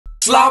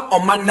Slob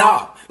on my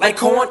knob, like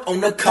corn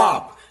on the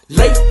cob.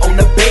 Lay on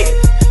the bed,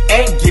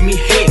 and give me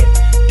head.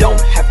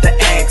 Don't have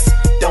to ask,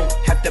 don't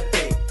have to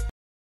beg.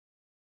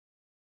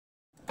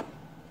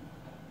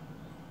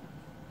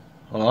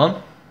 Hold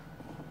on.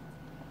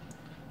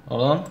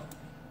 Hold on.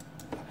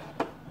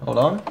 Hold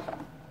on.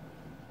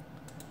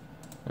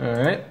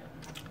 Alright.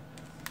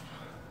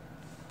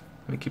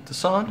 Let me keep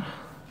this on.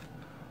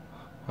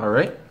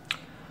 Alright.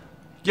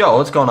 Yo,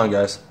 what's going on,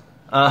 guys?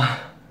 Let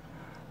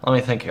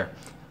me think here.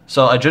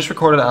 So, I just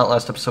recorded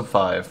Outlast episode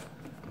 5.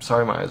 I'm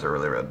sorry my eyes are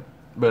really red.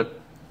 But,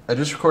 I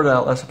just recorded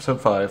Outlast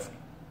episode 5.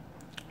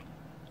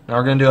 Now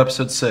we're gonna do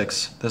episode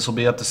 6. This will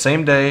be up the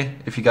same day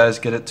if you guys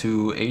get it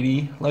to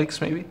 80 likes,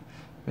 maybe?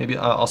 Maybe,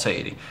 I'll say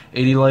 80.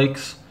 80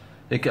 likes.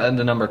 The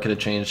number could have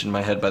changed in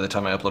my head by the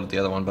time I uploaded the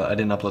other one, but I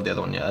didn't upload the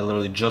other one yet. I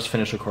literally just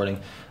finished recording.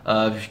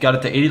 If you got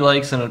it to 80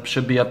 likes, then it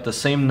should be up the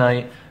same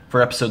night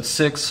for episode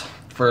 6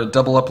 for a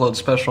double upload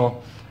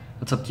special.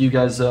 It's up to you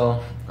guys, though.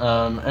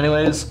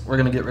 Anyways, we're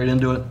going to get right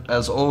into it.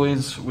 As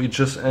always, we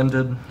just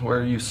ended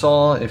where you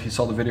saw. If you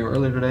saw the video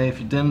earlier today,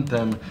 if you didn't,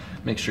 then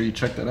make sure you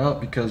check that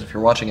out, because if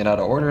you're watching it out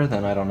of order,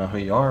 then I don't know who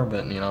you are,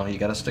 but, you know, you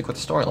got to stick with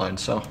the storyline.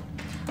 So,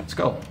 let's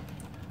go.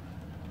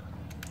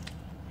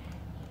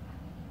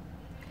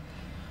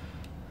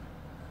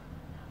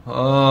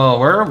 Oh,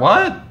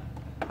 what?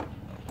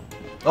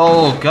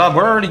 Oh, God,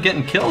 we're already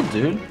getting killed,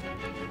 dude.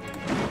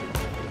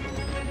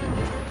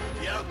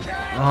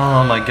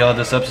 Oh my God,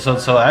 this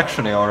episode's so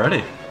actiony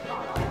already.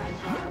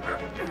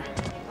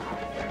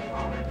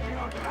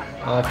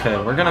 Okay,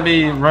 we're gonna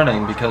be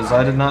running because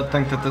I did not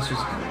think that this was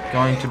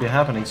going to be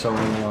happening so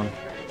early on.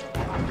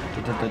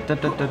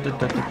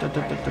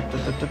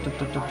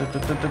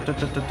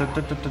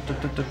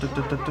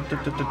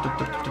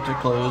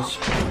 Close.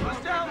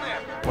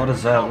 What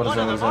is that? What is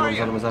that? What is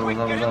that? What is that? What is that?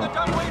 What is that?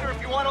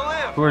 What is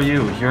that? Who are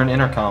you? You're an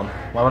intercom.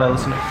 Why would I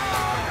listen to...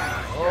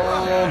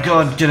 Oh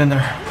God, get in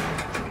there.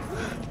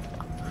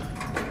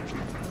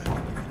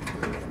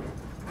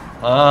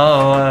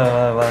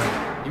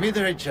 You made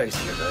the right choice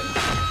here, buddy.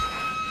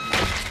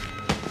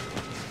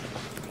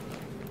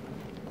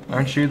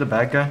 Aren't you the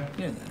bad guy?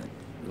 You're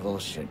that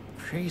bullshit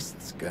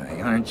priest's guy,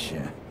 aren't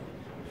you?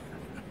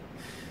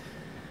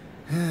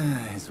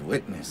 His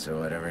witness or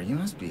whatever. You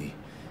must be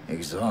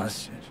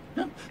exhausted.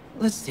 No,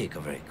 let's take a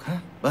break,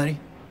 huh, buddy?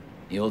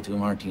 The old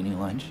 2-martini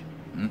lunch?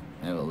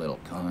 Have a little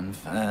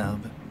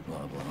confab,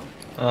 blah, blah.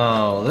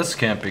 Oh, this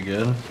can't be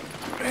good.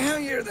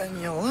 Heavier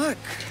than you look.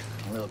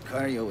 A little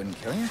cardio wouldn't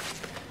kill you.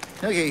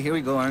 Okay, here we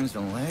go. Arms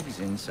and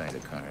legs inside the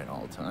car at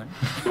all times.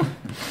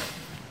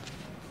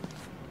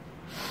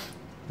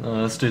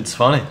 Oh, this dude's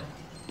funny.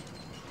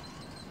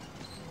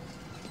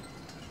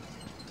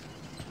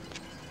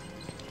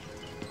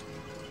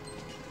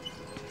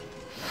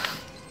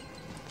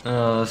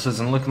 Oh, this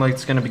isn't looking like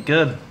it's gonna be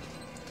good.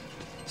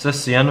 Is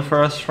this the end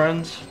for us,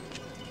 friends?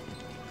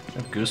 I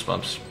have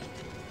goosebumps.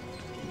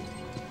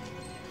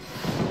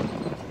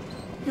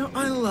 You know,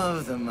 I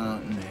love the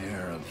mountain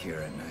air up here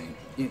at night.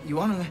 You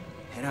want to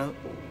head out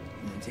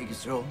and take a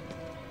stroll?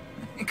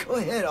 Go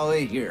ahead, I'll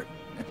wait here.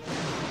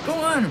 Go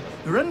on,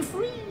 run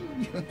free.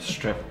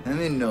 I'm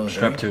in no hurry.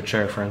 Strap to a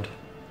chair, friend.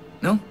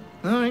 No?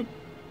 All right.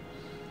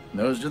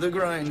 Nose to the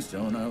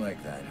grindstone, I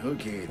like that.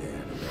 Okay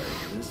then,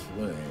 right this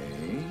way.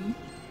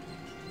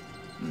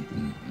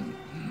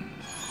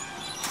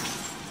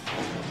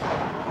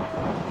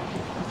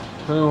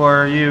 Who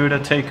are you to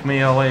take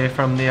me away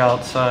from the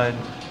outside?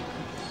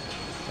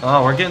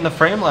 Oh, we're getting the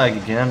frame lag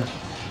again.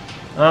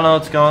 I don't know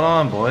what's going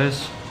on,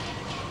 boys.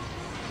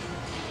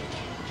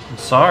 I'm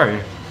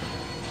sorry.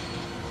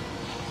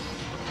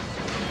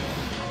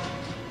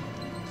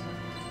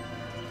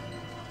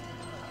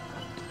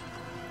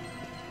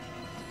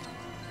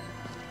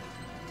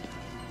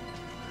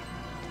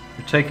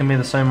 You're taking me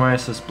the same way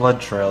as this blood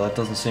trail. That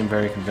doesn't seem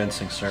very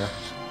convincing, sir.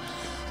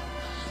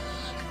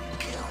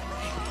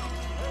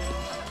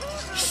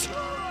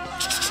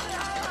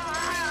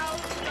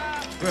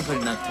 We're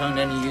putting that tongue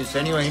to any use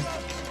anyway.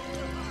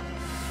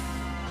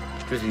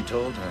 Truth be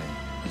told,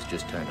 I was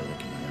just tired of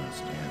looking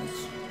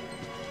downstairs.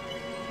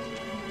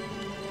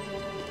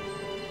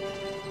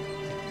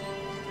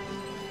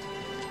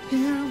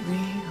 Here we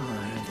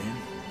are then.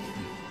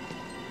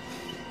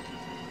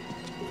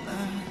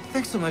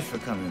 Thanks so much for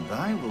coming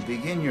by. We'll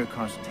begin your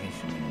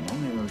consultation in a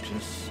moment. We'll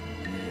just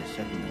need a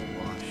second to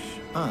wash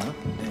up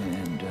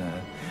and,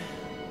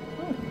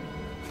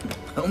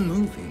 well,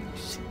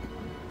 movies.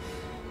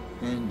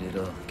 And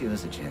it'll give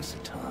us a chance to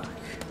talk.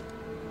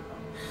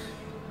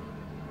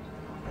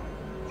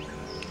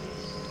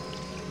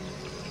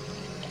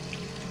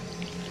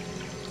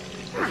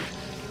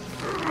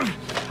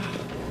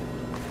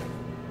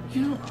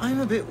 You know,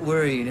 I'm a bit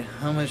worried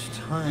how much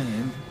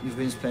time you've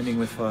been spending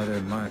with Father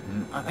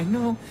Martin. I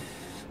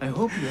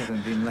hope you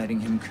haven't been letting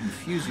him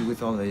confuse you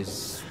with all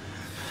his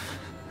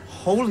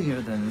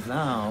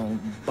holier-than-thou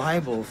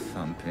Bible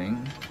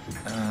thumping.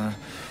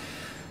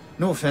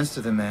 No offense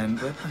to the man,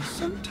 but I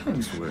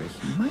sometimes worry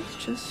he might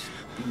just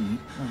be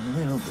a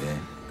little bit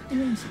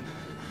crazy.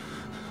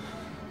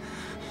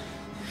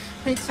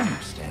 It's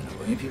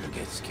understandable. People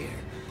get scared.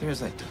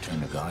 There's like to turn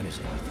to God as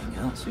anything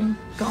else.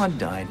 God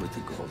died with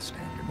the gold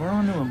standard. We're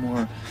on to a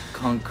more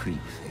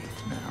concrete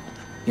faith now.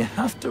 You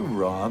have to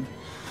rob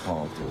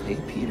Paul to pay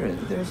Peter.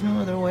 There's no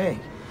other way.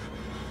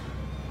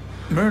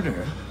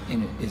 Murder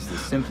is the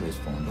simplest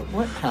form, but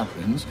what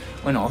happens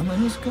when all the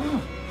money's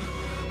gone?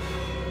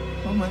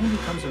 Well, money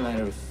becomes a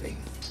matter of faith.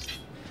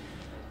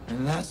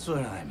 And that's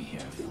what I'm here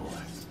for.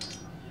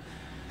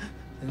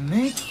 To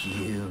make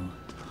you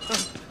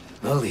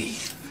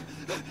believe.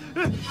 Oh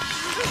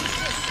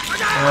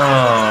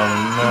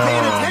no.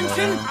 Paying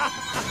attention?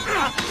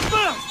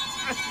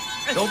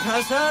 Don't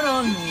pass out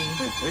on me.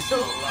 There's still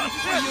a lot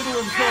for you to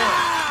absorb.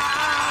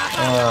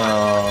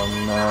 Oh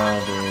no,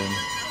 dude.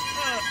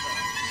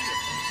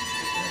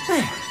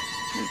 There.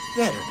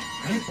 Better,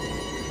 right?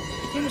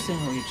 You understand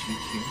how we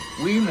cheat here?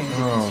 We made the Oh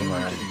consumer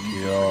my to the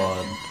user.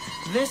 god.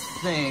 This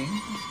thing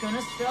is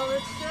gonna sell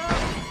itself.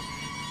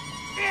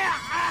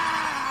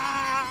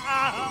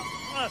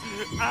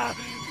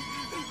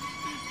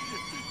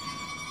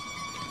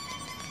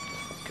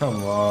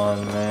 Come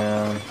on,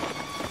 man.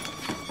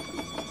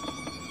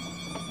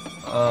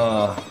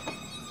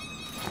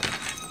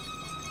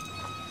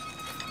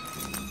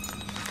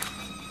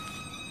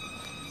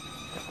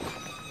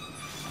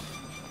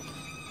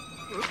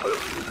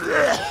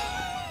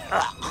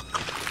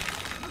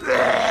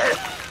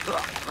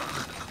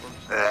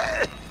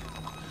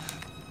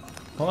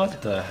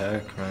 What the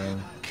heck,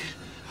 man?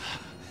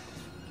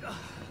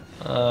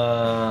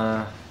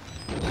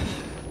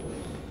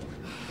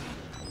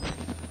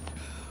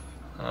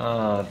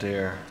 Oh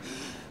dear.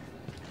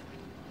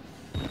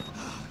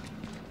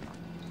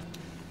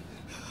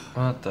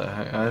 What the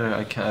heck?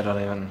 I can't. I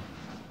don't even.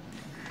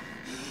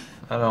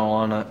 I don't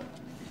want it.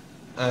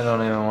 I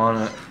don't even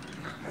want it.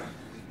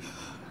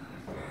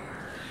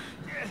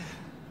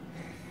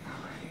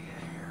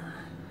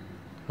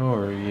 Who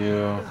are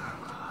you?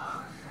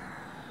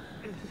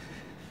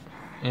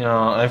 You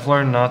know, I've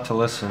learned not to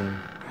listen.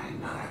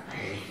 I'm not a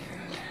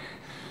patient.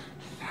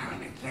 I'm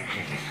an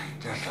executive,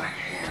 just like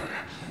him.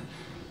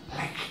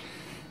 Like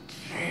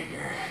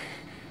Traeger.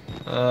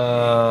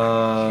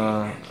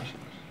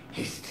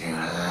 He's still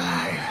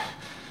alive.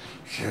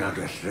 Still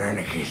the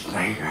Wernicke's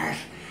nightmares.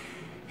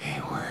 He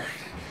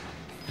worked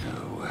so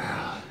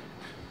well.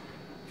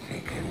 They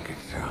couldn't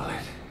control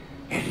it.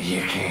 And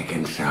you can't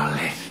control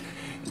it.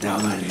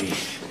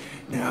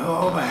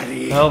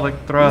 Nobody. Pelvic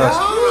thrust.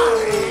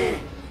 Nobody!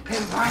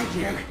 He'll find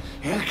you.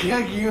 He'll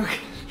kill you.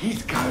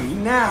 He's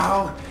coming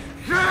now.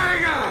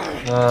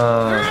 Traeger!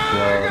 God.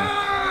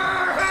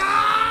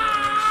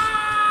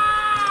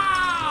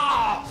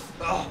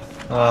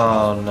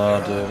 Oh no,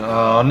 dude.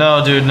 Oh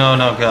no, dude. No,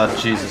 no, God,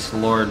 Jesus,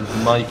 Lord,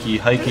 Mikey,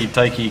 hikey,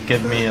 tikey,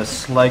 give me a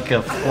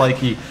slika,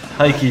 flikey,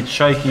 hikey,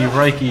 chikey,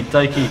 rikey,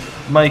 dikey,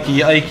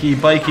 Mikey, ikey,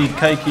 bikey,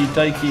 kikey,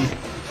 dikey,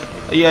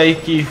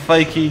 yikey,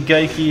 fikey,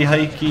 gikey,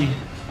 hikey.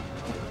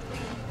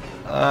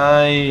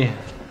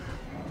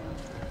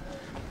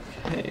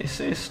 Okay,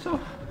 say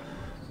stuff.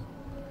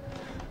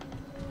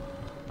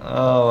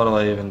 Oh, what do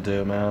I even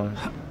do, man?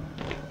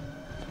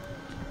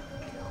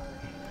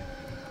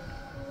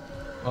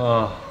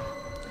 Oh,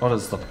 what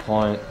is the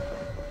point?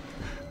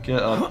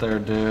 Get up there,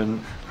 dude.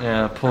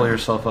 Yeah, pull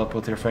yourself up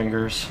with your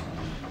fingers.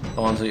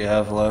 The ones that you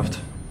have left.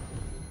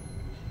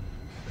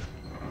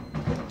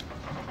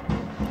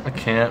 I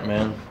can't,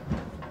 man.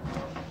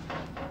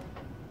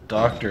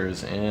 Doctor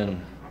is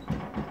in.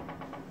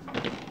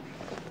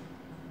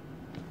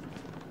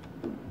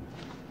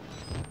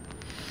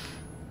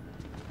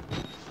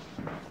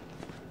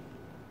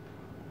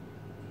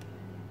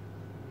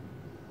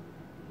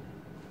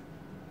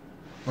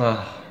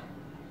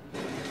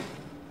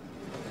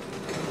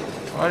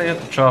 Why do you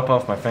have to chop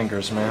off my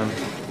fingers, man?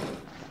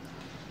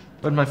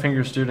 What did my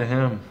fingers do to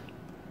him?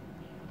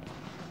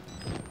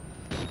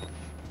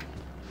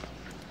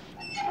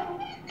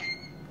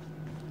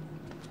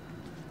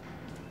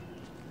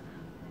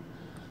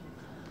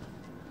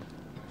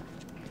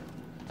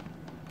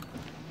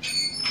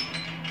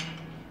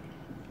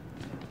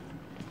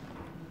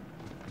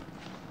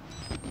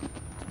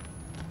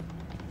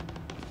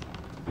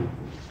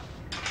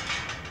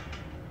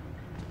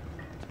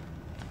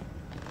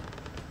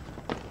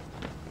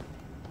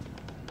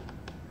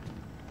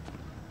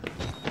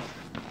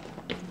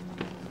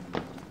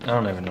 I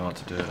don't even know what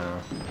to do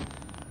now.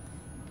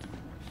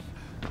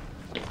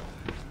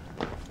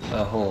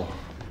 That whole...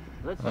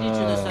 Let's teach you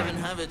the 7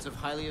 habits of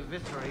highly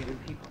eviscerated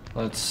people.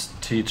 Let's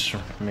teach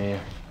me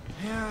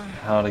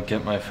how to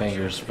get my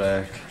fingers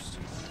back.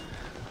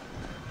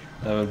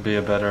 That would be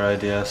a better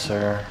idea,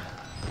 sir.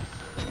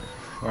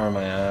 Where am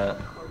I at?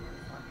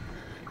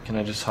 Can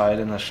I just hide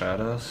in the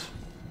shadows?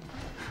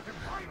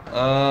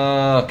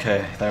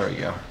 Okay, there we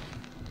go.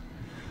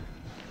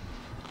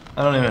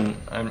 I don't even...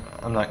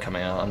 I'm not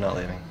coming out. I'm not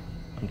leaving.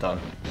 I'm done.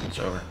 It's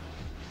over.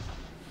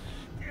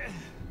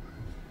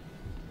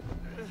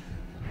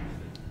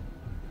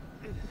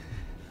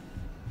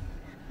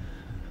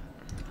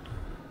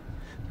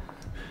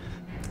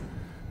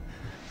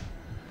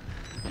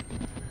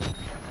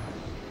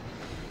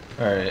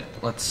 Alright,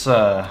 let's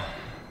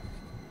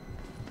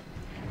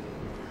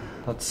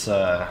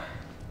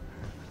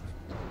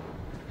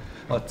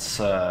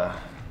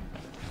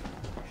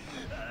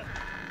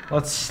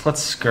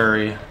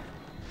scurry.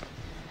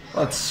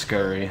 Let's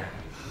scurry.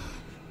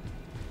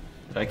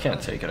 I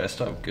can't take it. I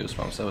still have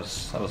goosebumps.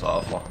 That was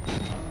awful.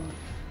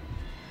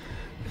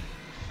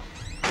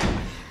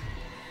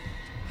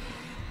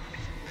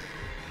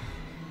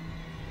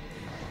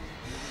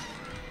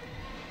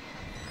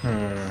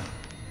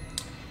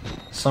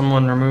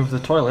 Someone remove the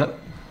toilet.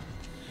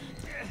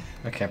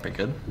 That can't be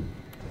good.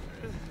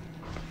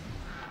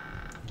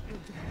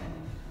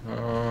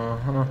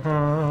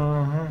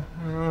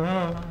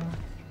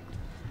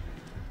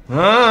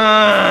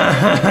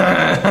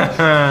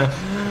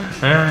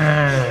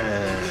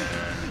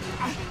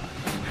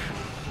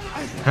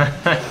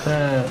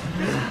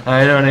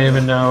 I don't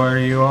even know where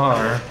you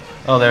are.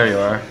 Oh, there you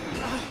are.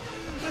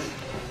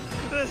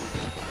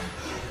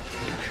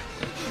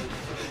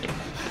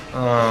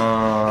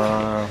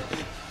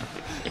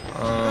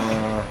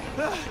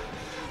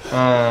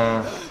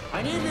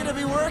 I need you to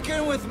be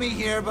working with me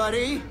here,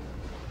 buddy.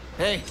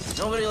 Hey,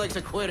 nobody likes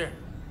a quitter.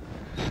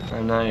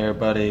 I'm not your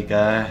buddy,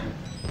 guy.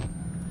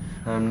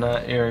 I'm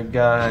not your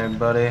guy,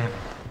 buddy.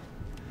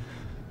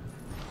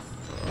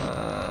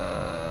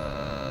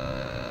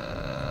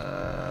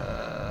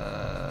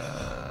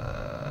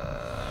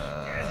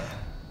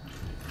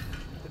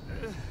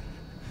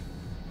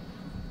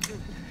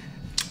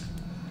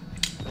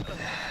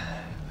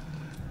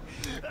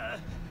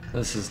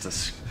 This is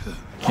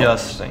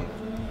disgusting.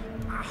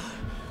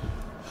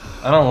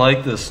 I don't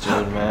like this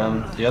dude,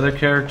 man. The other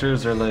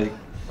characters are like,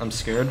 I'm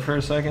scared for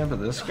a second, but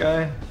this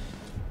guy?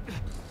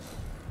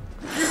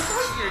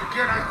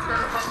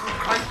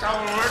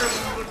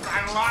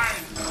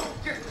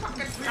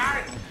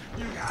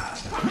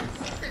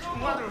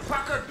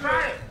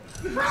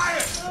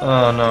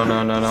 Oh, no,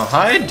 no, no, no.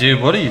 Hi,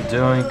 dude, what are you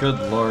doing?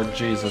 Good Lord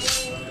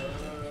Jesus.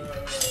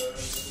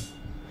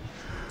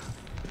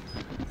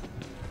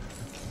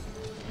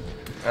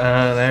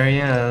 There he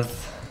is.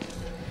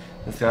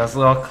 He's got his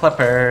little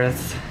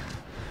clippers.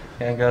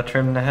 Gonna go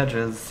trim the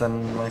hedges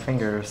and my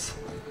fingers.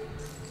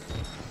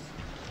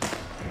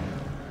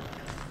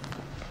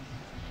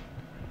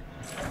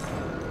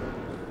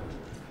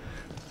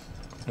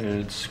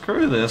 Dude,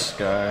 screw this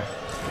guy.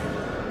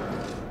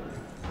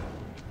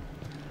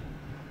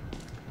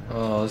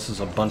 Oh, this is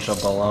a bunch of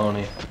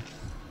baloney.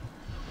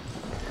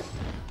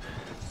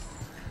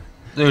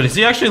 Dude, is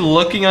he actually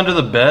looking under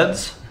the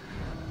beds?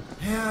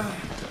 Yeah.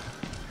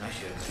 I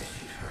should have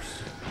kissed you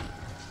first.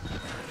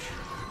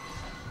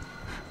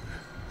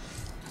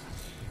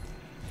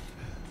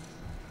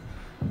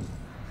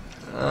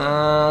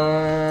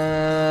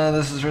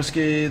 This is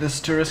risky. This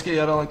is too risky.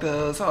 I don't like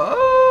this. Ah!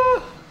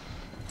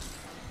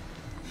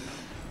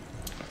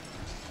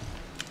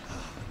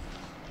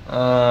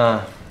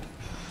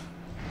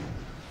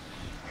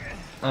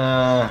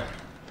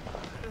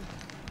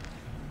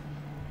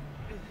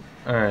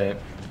 Alright.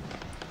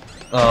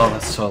 Oh,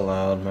 that's so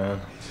loud,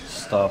 man.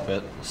 Stop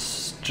it.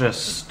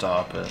 Just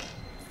stop it.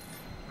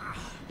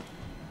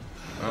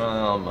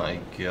 Oh my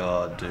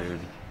god, dude.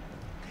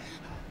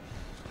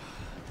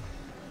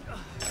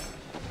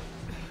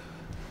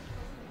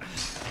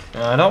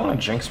 I don't want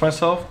to jinx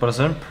myself, but is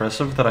it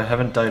impressive that I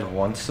haven't died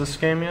once this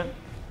game yet?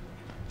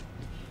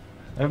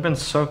 I've been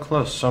so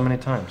close so many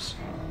times.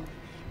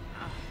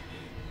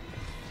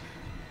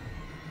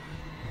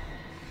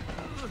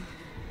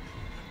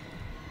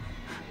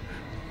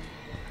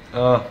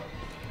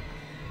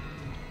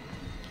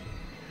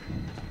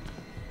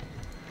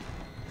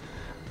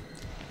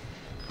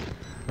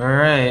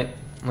 Alright,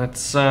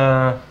 let's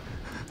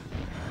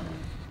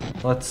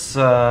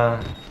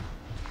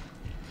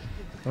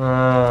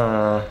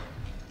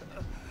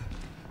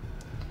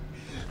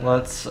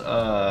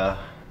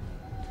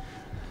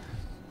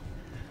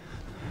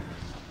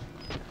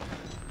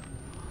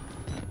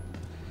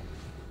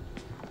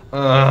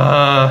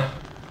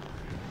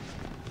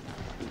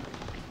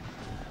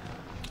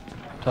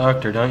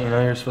Doctor, don't you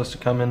know you're supposed to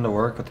come into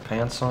work with the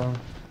pants on?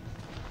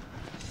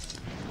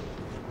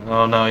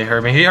 Oh no, he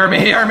heard me, he heard me,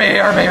 he heard me, he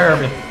heard me, he heard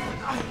me!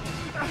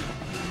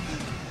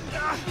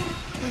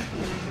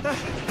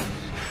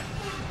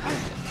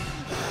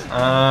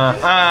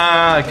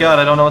 God,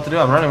 I don't know what to do,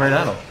 I'm running right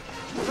at him.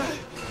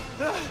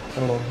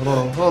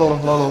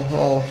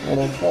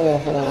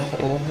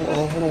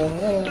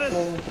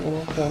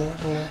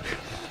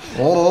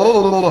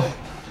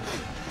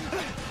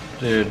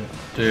 Dude.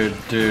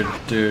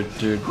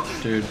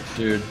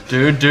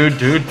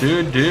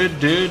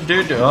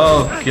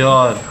 Oh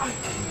god.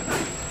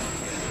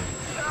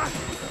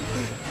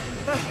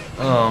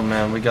 Oh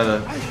man, we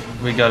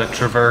gotta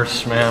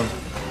traverse, man.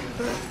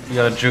 We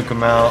gotta juke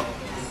him out.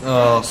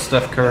 Oh,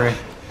 Steph Curry.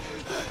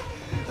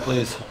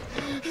 Please.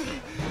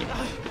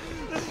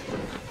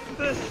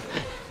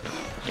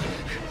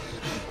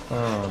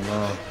 Oh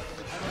no.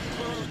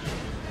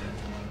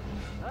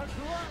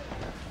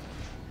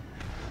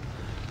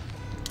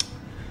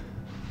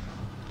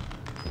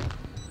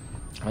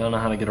 I don't know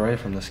how to get away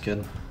from this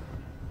kid.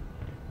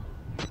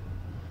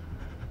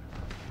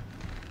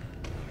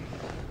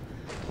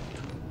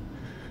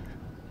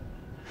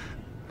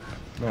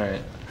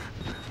 Alright.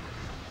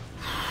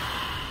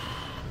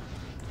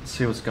 Let's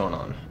see what's going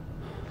on.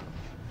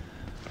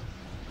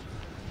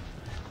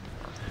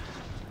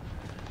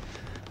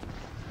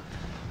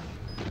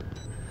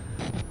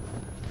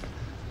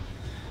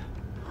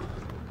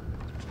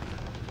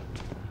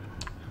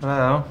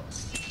 Hello.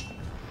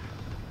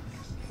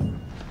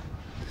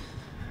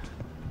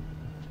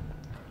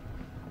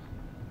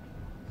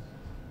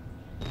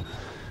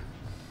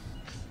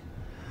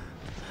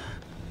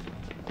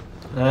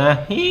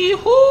 Hee hoo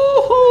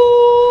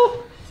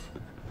hoo.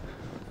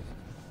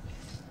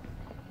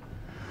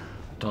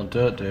 Don't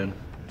do it, dude. I'll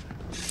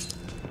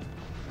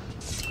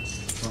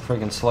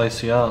freaking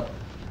slice you up.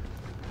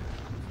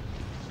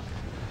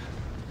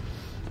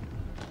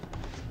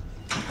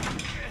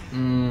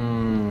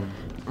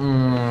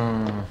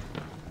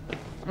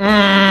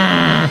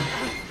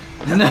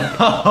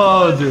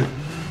 No, dude.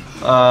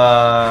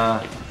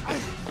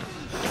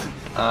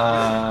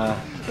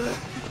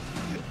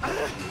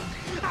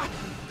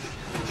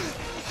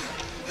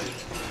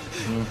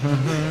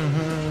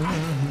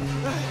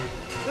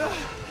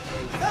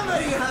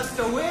 Somebody has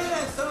to win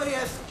and somebody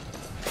has to...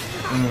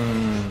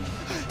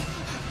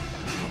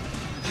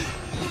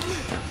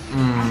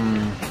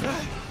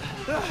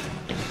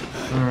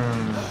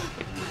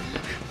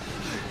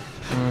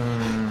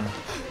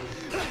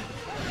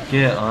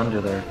 Get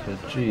under there, kid.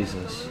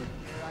 Jesus.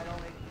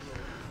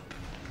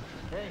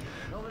 Hey,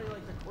 nobody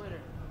likes a quitter.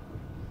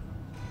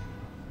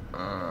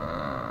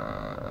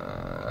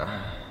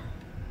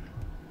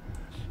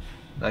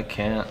 I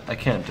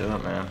can't do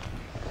it, man.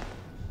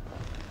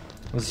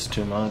 This is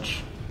too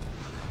much.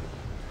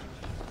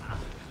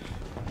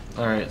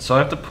 Alright, so I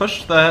have to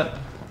push that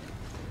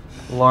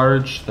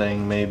large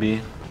thing,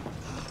 maybe.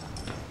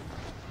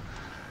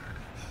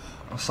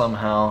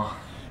 Somehow.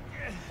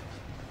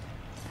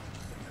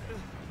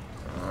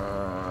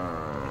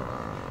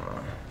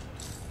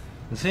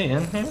 Is he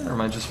in here, or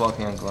am I just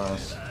walking on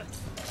glass? I'm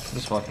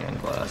just walking on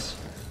glass.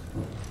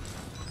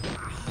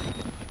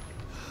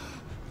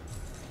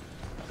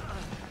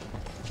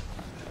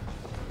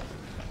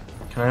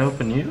 Can I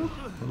open you?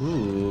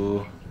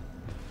 Ooh.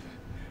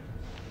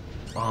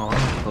 Oh, why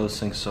are those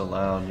things so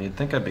loud? You'd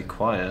think I'd be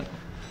quiet.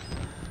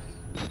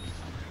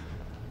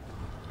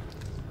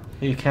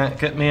 You can't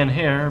get me in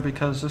here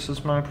because this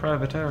is my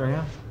private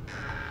area.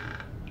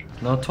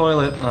 No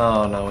toilet.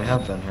 Oh no, we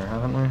have been here,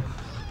 haven't we?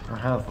 Or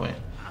have we?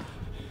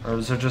 Or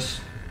is it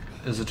just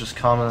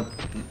common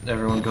that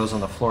everyone goes on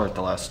the floor at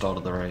the last stall to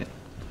the right?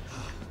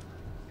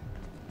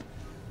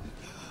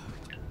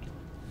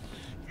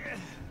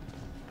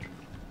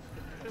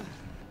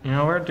 You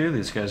know, where do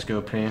these guys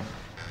go pee?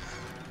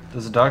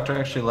 Does the doctor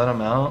actually let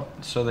them out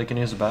so they can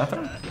use the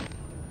bathroom?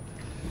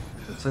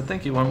 Because I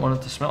think you wouldn't want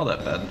it to smell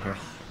that bad in here.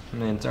 I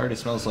mean, it already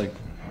smells like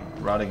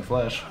rotting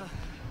flesh.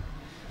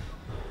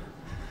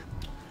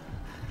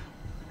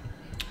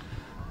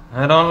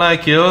 I don't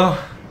like you.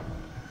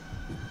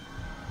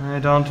 I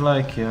don't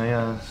like you,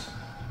 yes.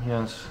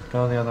 Yes,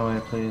 go the other way,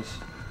 please.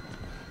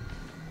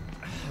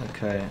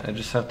 Okay, I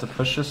just have to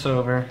push this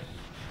over.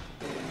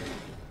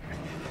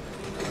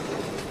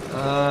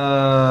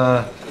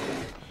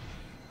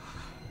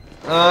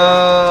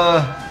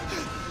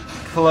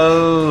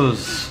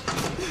 Close.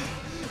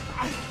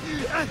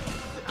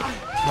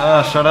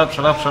 Shut up,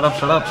 shut up, shut up,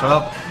 shut up, shut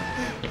up.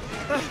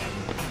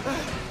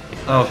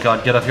 Oh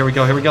god, get up, here we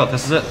go,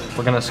 this is it.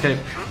 We're gonna escape.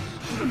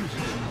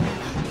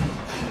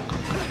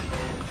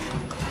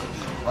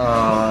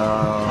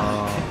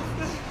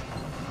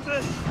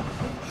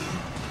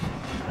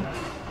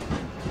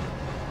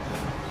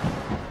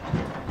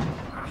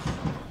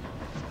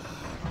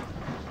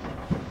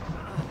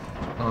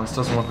 Oh, this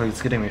doesn't look like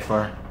it's getting me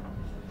far.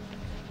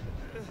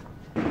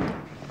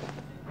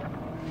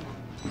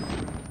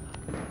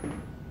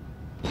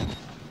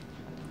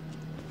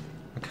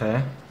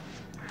 Okay.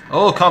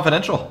 Oh,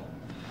 confidential!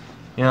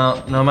 You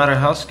know, no matter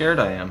how scared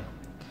I am,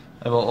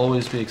 I will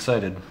always be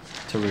excited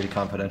to read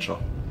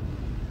confidential.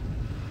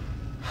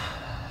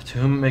 To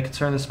whom it may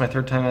concern, this is my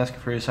third time asking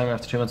for your assignment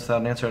after 2 months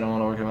without an answer. I don't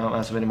want to work him out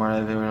massive anymore.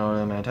 I've ever known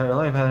in my entire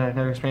life. I've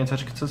never experienced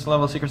such a consistent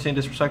level of secrecy and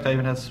disrespect. I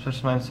even had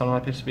suspicious minds on my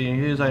pictures being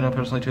used. I know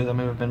personally two of them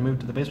who have been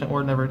moved to the basement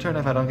ward and never returned.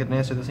 If I don't get an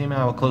answer to this email,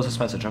 I will close this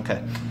message.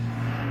 Okay.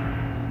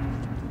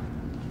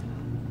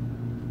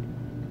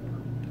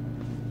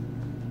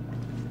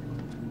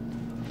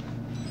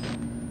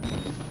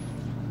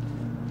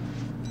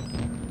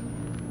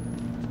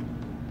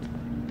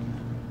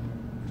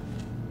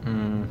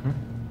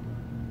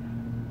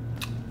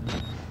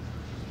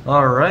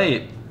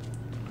 Alright.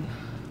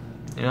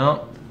 You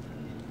know,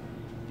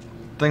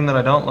 thing that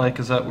I don't like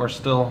is that we're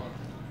still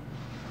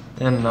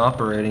in an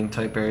operating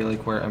type area,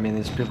 like where, I mean,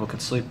 these people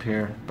could sleep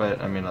here, but,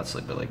 I mean, not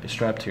sleep, but like be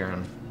strapped here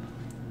and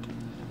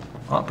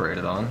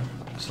operated on.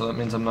 So that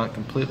means I'm not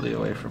completely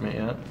away from it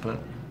yet, but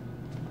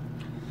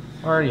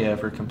are you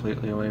ever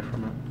completely away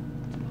from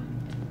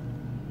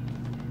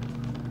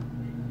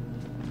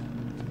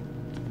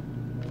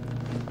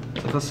it?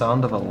 Is that the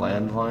sound of a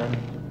landline?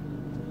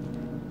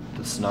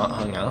 It's not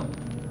hung up,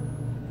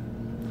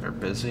 or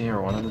busy,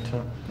 or one of the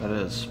two. That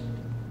is.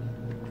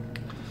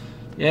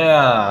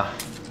 Yeah.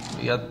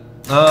 We got.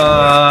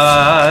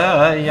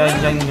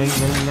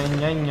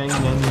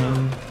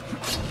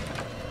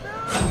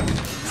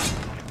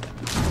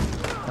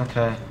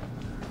 Okay.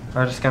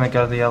 We're just gonna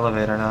go to the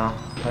elevator now.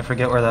 I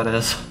forget where that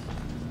is.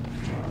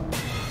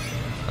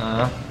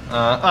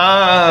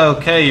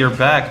 Okay, you're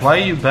back. Why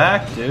are you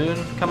back, dude?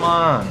 Come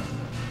on.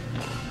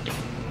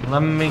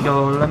 Let me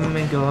go to...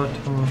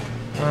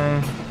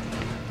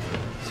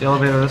 Is the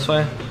elevator this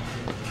way?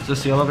 Is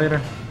this the elevator?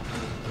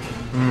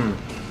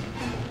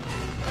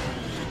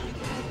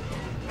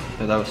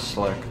 Yeah, that was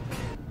slick.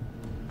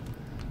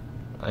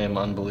 I am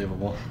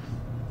unbelievable.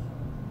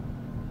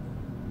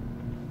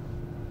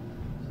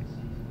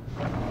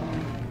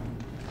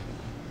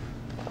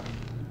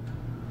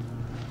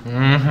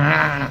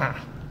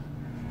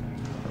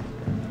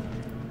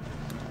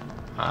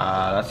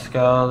 Let's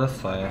go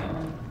this way.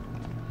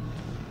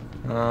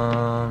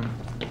 I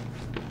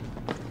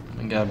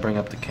gotta bring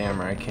up the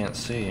camera, I can't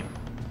see.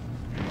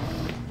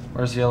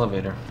 Where's the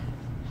elevator?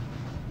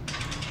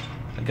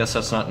 I guess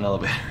that's not an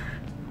elevator.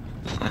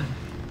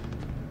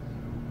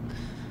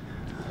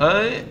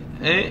 Hey.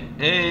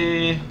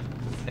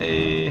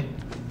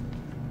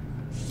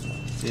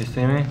 Do you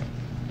see me?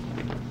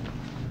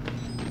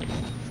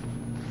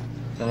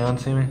 Does anyone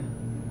see me?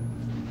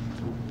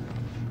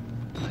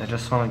 I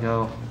just want to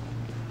go.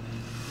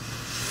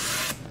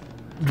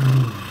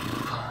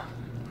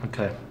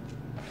 Okay.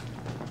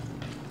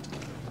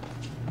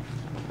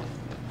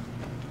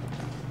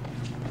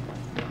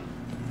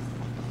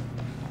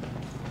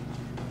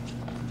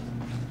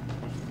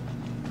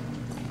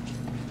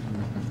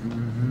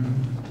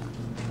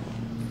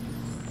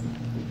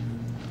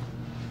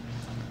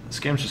 This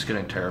game's just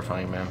getting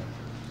terrifying, man.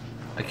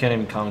 I can't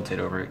even commentate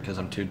over it because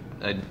I'm too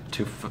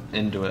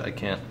into it. I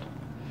can't.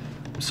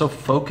 I'm so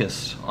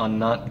focused on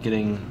not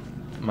getting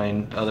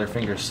my other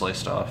finger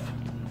sliced off.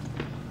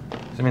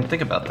 I mean,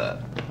 think about that.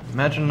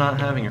 Imagine not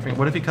having your finger.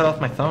 What if you cut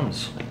off my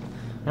thumbs? You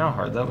know how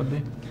hard that would be?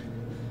 Do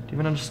you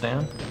even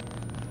understand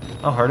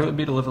how hard it would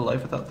be to live a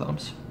life without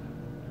thumbs?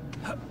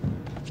 It'd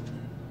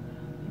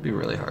be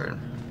really hard.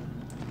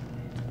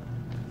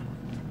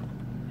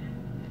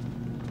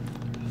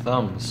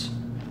 Thumbs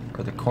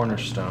are the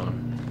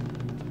cornerstone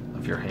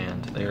of your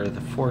hand. They are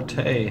the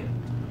forte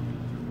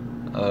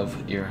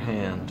of your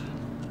hand.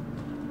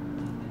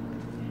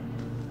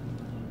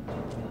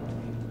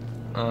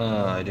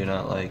 I do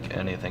not like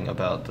anything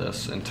about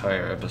this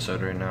entire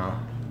episode right now.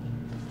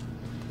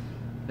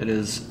 It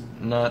is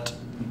not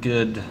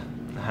good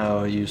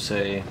how you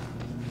say,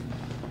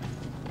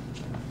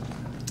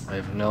 I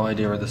have no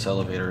idea where this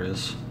elevator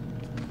is.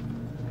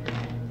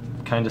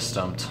 Kinda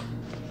stumped.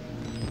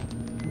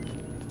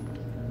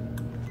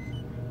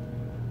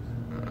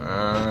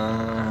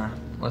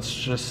 Let's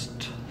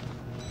just...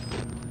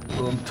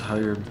 Oh, I'm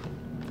tired.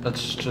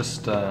 Let's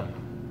just, I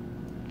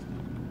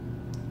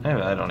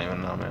don't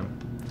even know, man.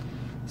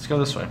 Let's go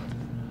this way.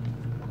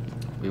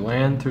 We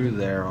went through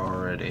there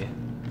already.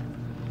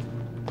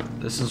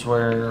 This is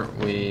where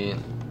we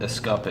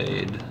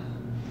escapade.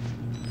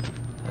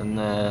 And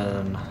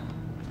then...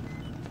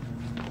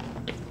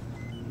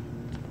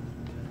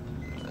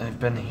 I've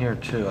been here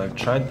too. I've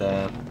tried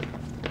that.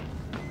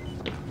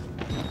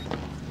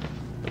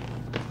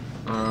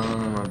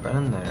 I've been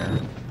in there.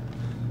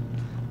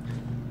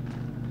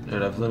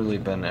 Dude, I've literally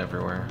been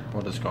everywhere.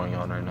 What is going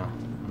on right now?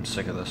 I'm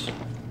sick of this.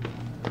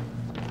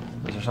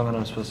 Is there something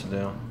I'm supposed to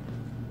do?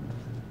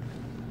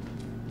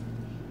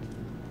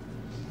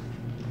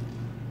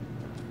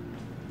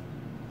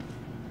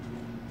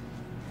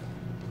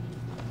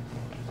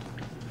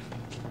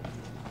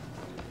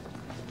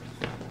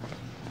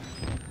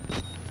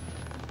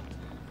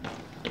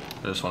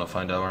 I just want to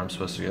find out where I'm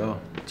supposed to go.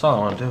 That's all I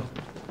want to do.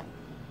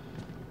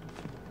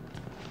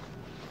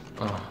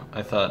 Oh,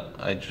 I thought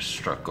I just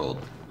struck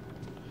gold.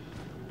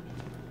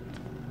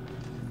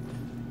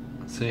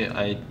 See,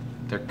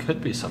 there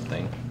could be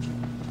something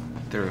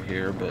through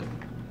here, but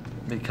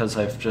because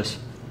I've just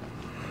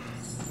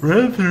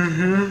ran through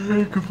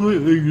here, I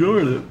completely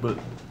ignored it, but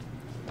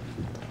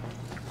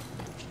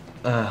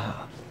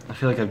I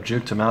feel like I've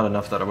juked him out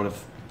enough that I would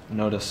have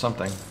noticed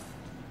something.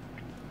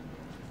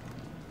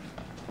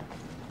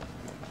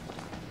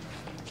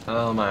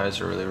 Oh, my eyes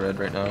are really red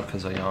right now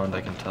because I yawned,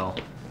 I can tell.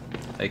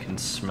 I can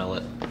smell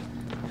it.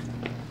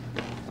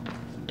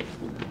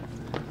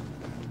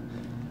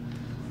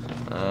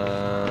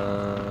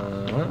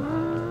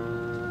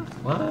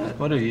 What?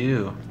 What are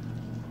you?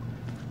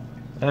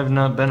 I have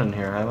not been in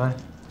here, have I?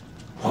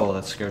 Oh,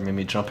 that scared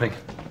me jumping.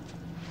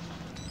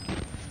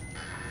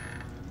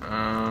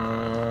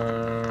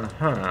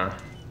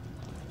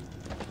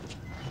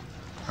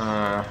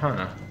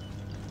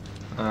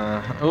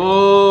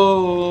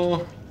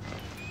 Oh,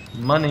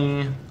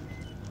 money.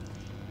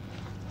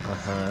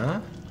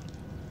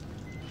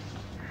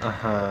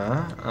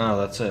 Oh,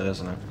 that's it,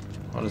 isn't it?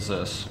 What is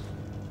this?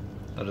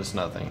 That is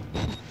nothing.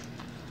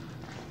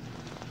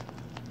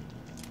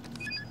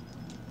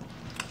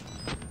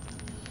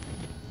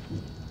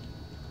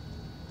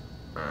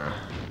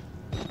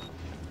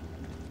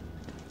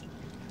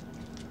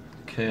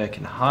 Okay, I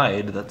can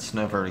hide. That's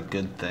never a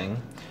good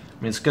thing.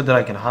 I mean, it's good that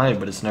I can hide,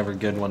 but it's never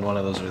good when one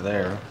of those are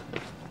there.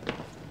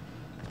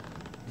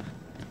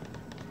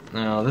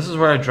 Now, this is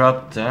where I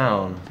dropped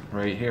down,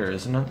 right here,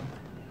 isn't it?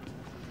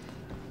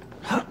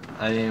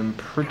 I am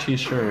pretty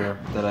sure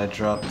that I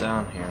dropped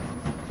down here.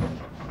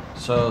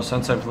 So,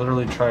 since I've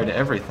literally tried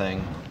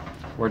everything,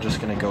 we're just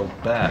gonna go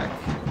back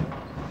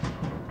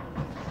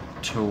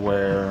to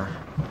where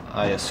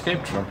I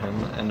escaped from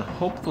him, and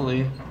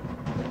hopefully...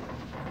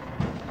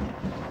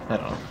 I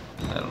don't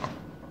know.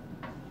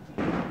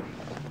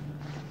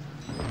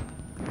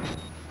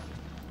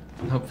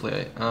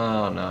 Hopefully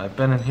oh no, I've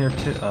been in here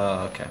too.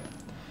 Oh, okay.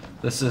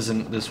 This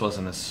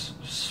wasn't as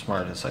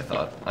smart as I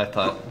thought. I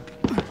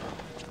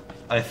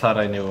thought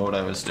I knew what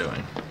I was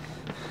doing.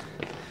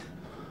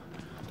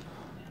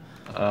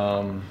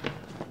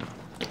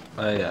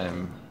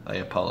 I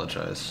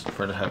apologize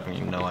for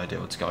having no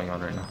idea what's going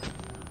on right now.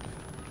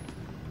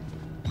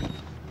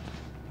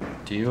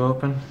 Do you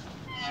open?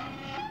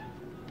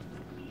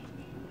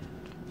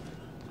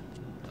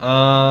 I'm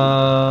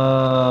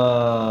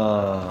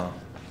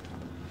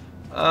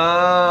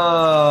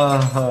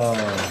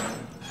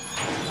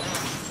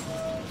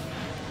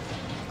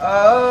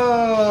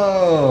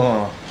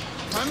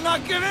not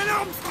giving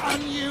up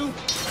on you.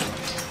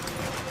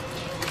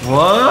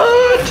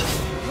 What?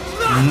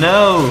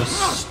 No,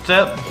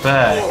 step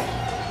back.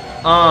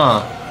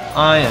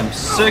 I am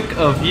sick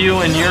of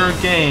you and your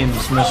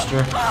games,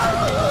 mister.